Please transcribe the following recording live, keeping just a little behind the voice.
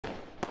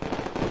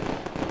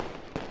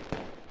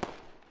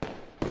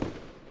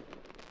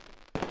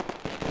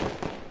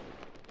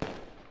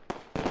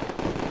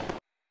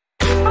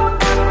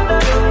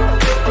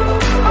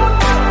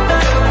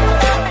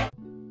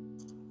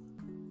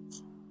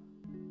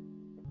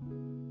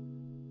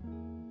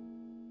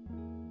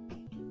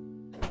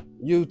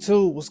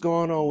YouTube, what's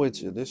going on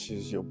with you? This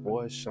is your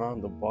boy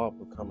Sean the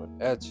Barber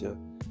coming at you.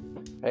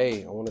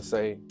 Hey, I want to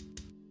say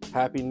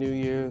Happy New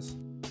Year's,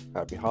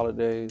 Happy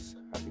Holidays,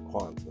 Happy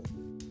Kwanzaa.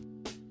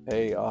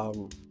 Hey,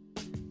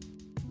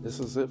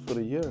 this is it for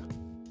the year.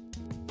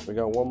 We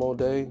got one more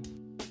day,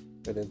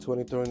 and then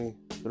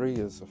 2023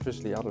 is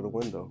officially out of the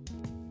window.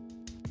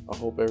 I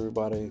hope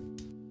everybody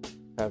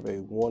have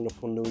a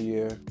wonderful new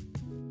year,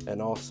 and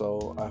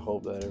also I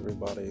hope that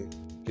everybody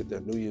get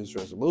their New Year's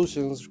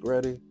resolutions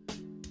ready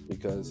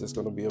because it's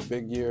going to be a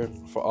big year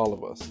for all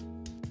of us.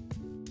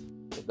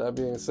 With that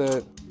being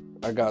said,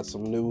 I got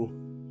some new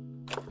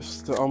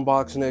to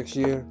unbox next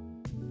year.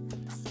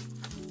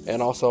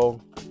 And also,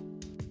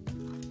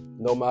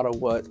 no matter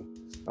what,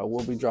 I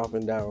will be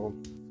dropping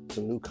down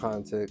some new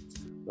content.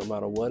 No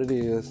matter what it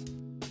is,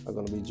 I'm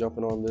going to be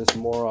jumping on this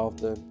more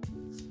often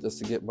just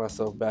to get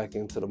myself back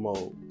into the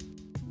mode.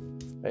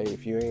 Hey,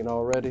 if you ain't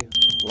already,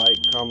 like,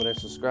 comment, and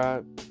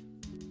subscribe.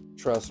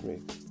 Trust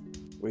me,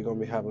 we're going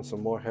to be having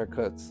some more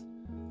haircuts,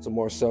 some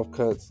more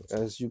self-cuts.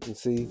 As you can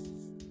see,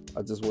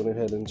 I just went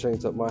ahead and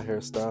changed up my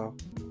hairstyle.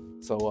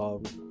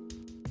 So,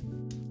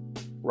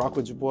 rock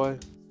with your boy.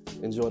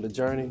 Enjoy the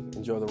journey.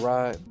 Enjoy the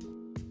ride.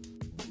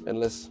 And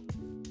let's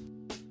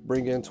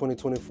bring in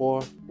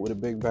 2024 with a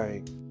big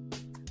bang.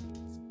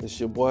 It's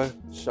your boy,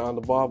 Sean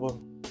the Barber.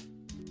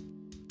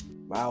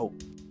 I'm out.